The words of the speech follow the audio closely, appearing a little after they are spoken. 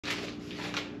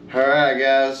Alright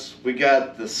guys, we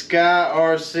got the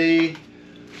SkyRC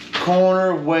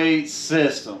corner weight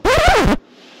system.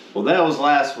 Well, that was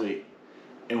last week.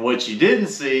 And what you didn't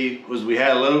see was we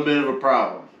had a little bit of a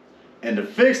problem. And to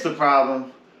fix the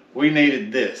problem, we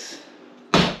needed this.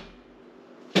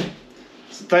 So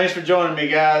thanks for joining me,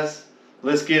 guys.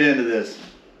 Let's get into this.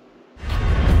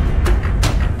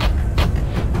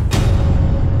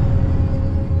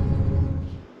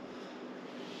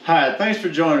 Hi, thanks for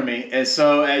joining me. And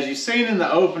so, as you've seen in the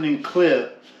opening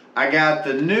clip, I got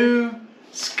the new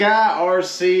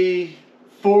SkyRC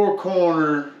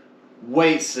four-corner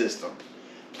weight system.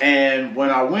 And when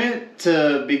I went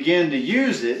to begin to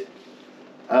use it,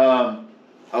 a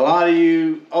lot of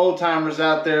you old-timers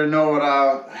out there know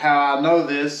how I know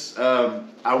this.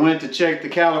 I went to check the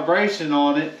calibration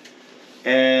on it,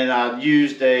 and I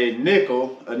used a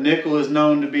nickel. A nickel is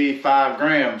known to be 5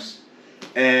 grams.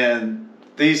 And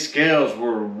these scales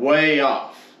were way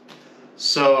off.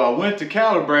 So I went to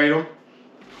calibrate them,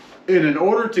 and in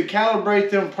order to calibrate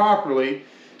them properly,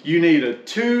 you need a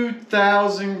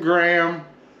 2,000 gram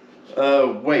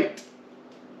weight.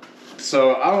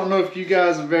 So I don't know if you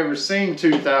guys have ever seen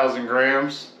 2,000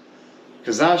 grams,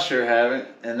 because I sure haven't,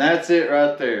 and that's it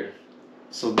right there.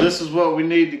 So this is what we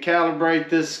need to calibrate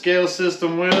this scale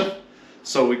system with.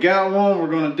 So we got one.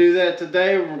 We're going to do that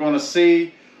today. We're going to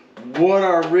see what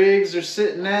our rigs are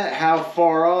sitting at, how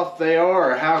far off they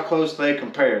are, or how close they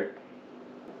compare.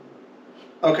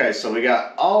 Okay, so we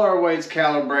got all our weights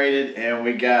calibrated, and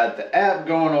we got the app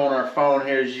going on our phone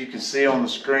here, as you can see on the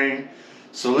screen.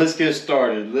 So let's get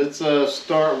started. Let's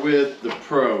start with the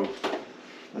Pro.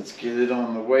 Let's get it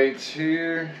on the weights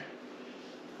here.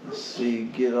 Let's see,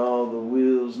 get all the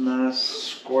wheels nice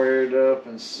squared up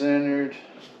and centered.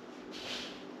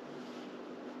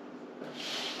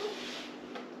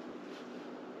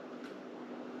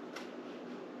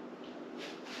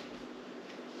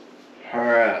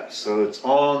 Alright, so it's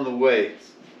on the weight.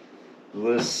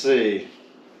 Let's see.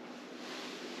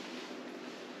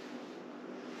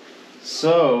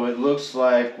 So it looks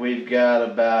like we've got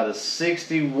about a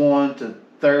 61 to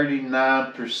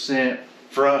 39%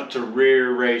 front to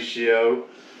rear ratio,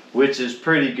 which is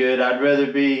pretty good. I'd rather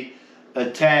be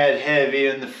a tad heavy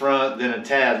in the front than a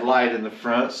tad light in the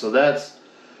front. So that's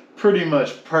pretty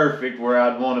much perfect where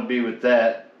I'd want to be with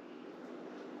that.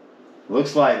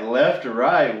 Looks like left to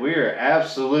right, we are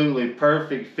absolutely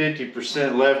perfect,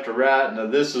 50% left to right. Now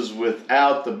this is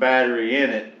without the battery in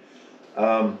it.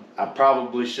 I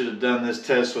probably should have done this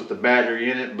test with the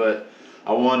battery in it, but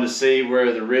I wanted to see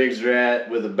where the rigs are at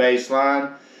with a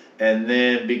baseline. And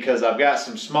then because I've got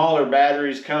some smaller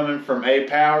batteries coming from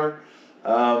A-Power,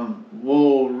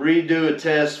 we'll redo a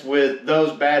test with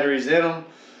those batteries in them.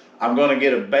 I'm going to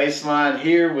get a baseline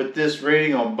here with this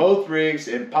rig on both rigs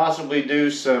and possibly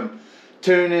do some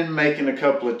tuning, making a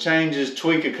couple of changes,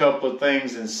 tweak a couple of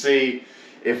things, and see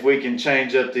if we can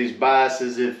change up these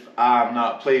biases if I'm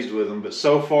not pleased with them. But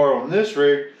so far on this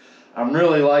rig, I'm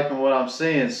really liking what I'm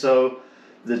seeing. So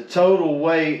the total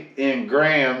weight in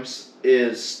grams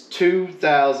is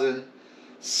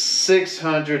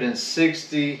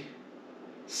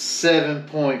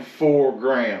 2,667.4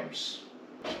 grams.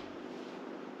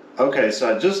 Okay,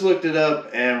 so I just looked it up,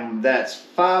 and that's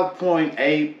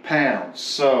 5.8 pounds.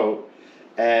 So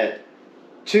at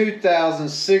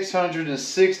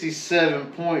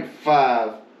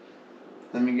 2,667.5,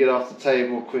 let me get off the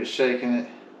table, quit shaking it.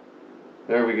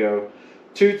 There we go.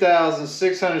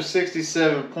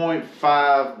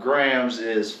 2,667.5 grams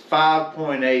is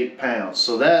 5.8 pounds.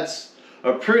 So that's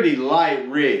a pretty light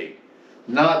rig.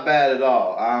 Not bad at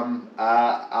all.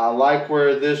 I like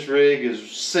where this rig is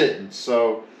sitting.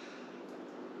 So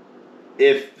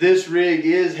if this rig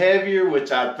is heavier,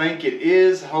 which I think it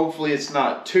is, hopefully it's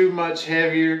not too much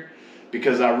heavier,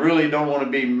 because I really don't want to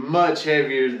be much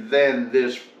heavier than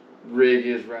this rig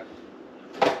is right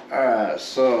now. Alright,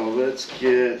 so let's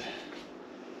get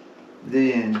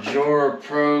the Injora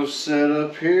Pro set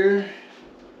up here.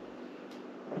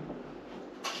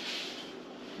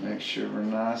 Make sure we're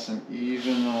nice and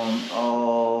even on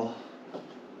all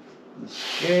the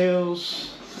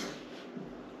scales.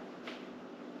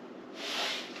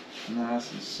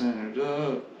 Nice and centered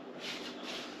up.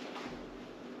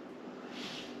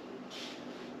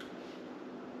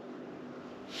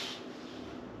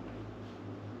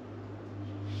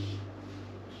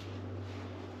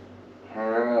 All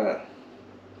right.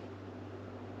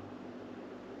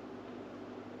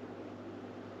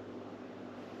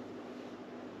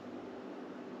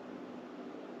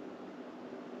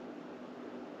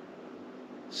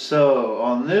 So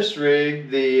on this rig,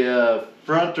 the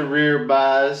front to rear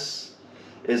bias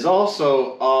is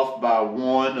also off by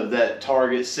 1 of that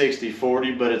target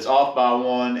 60/40, but it's off by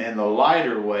 1 in the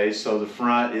lighter way, so the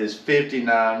front is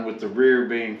 59 with the rear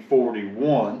being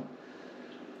 41.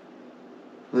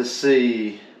 Let's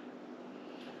see,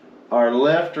 our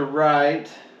left or right,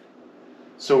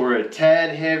 so we're a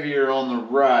tad heavier on the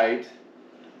right,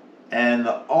 and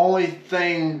the only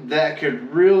thing that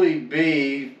could really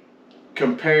be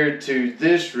compared to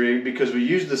this rig, because we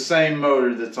use the same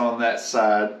motor that's on that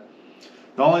side,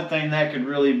 the only thing that could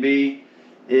really be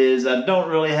is I don't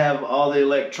really have all the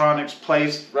electronics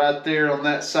placed right there on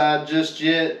that side just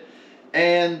yet,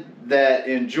 and that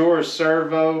Injora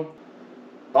servo.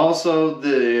 Also,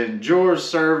 the Injora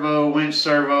servo, winch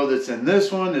servo that's in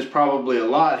this one is probably a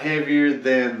lot heavier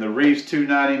than the Reefs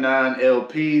 299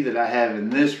 LP that I have in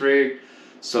this rig,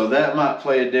 so that might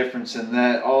play a difference in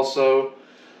that also.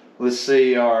 Let's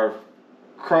see, our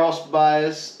cross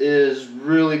bias is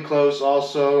really close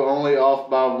also, only off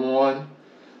by 1.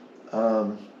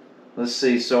 Let's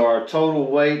see, so our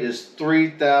total weight is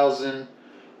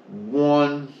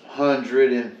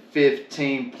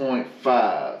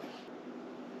 3,115.5.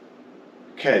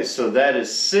 Okay, so that is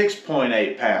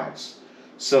 6.8 pounds.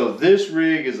 So this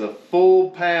rig is a full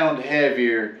pound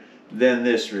heavier than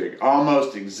this rig,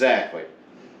 almost exactly.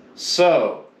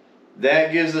 So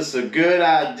that gives us a good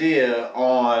idea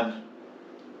on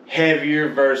heavier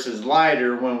versus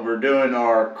lighter when we're doing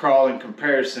our crawling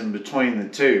comparison between the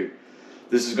two.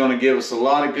 This is going to give us a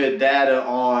lot of good data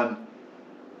on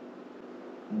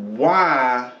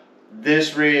why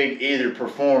this rig either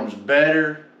performs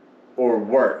better or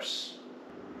worse.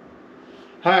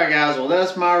 Alright guys, well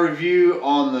that's my review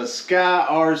on the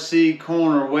SkyRC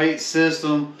corner weight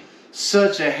system.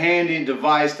 Such a handy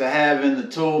device to have in the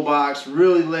toolbox.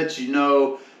 Really lets you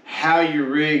know how your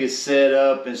rig is set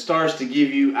up and starts to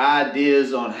give you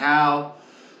ideas on how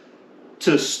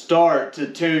to start to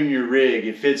tune your rig.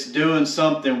 If it's doing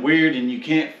something weird and you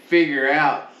can't figure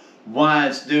out why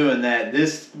it's doing that,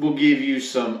 this will give you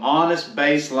some honest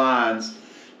baselines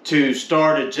to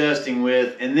start adjusting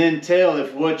with, and then tell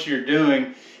if what you're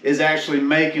doing is actually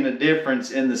making a difference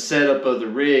in the setup of the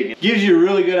rig. It gives you a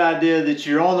really good idea that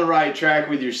you're on the right track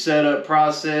with your setup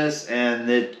process and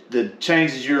that the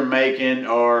changes you're making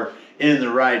are in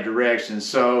the right direction.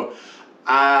 So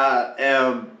I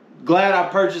am glad I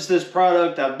purchased this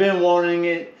product. I've been wanting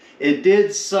it. It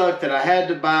did suck that I had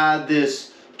to buy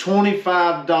this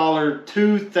 $25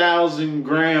 2,000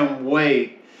 gram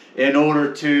weight in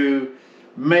order to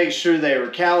make sure they were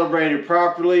calibrated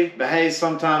properly, but hey,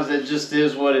 sometimes that just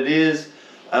is what it is.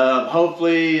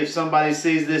 Hopefully if somebody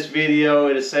sees this video,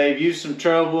 it'll save you some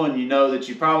trouble, and you know that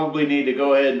you probably need to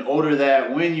go ahead and order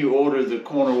that when you order the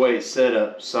corner weight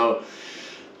setup. So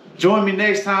join me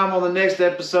next time on the next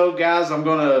episode, guys. I'm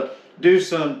gonna do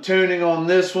some tuning on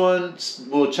this one.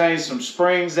 We'll change some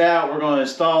springs out. We're going to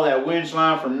install that winch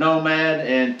line from Nomad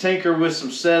and tinker with some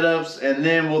setups, and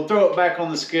then we'll throw it back on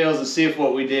the scales and see if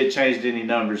what we did changed any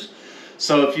numbers.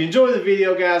 So if you enjoyed the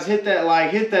video, guys, hit that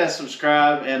like, hit that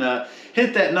subscribe, and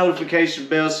hit that notification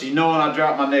bell so you know when I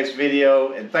drop my next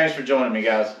video. And thanks for joining me,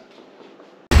 guys.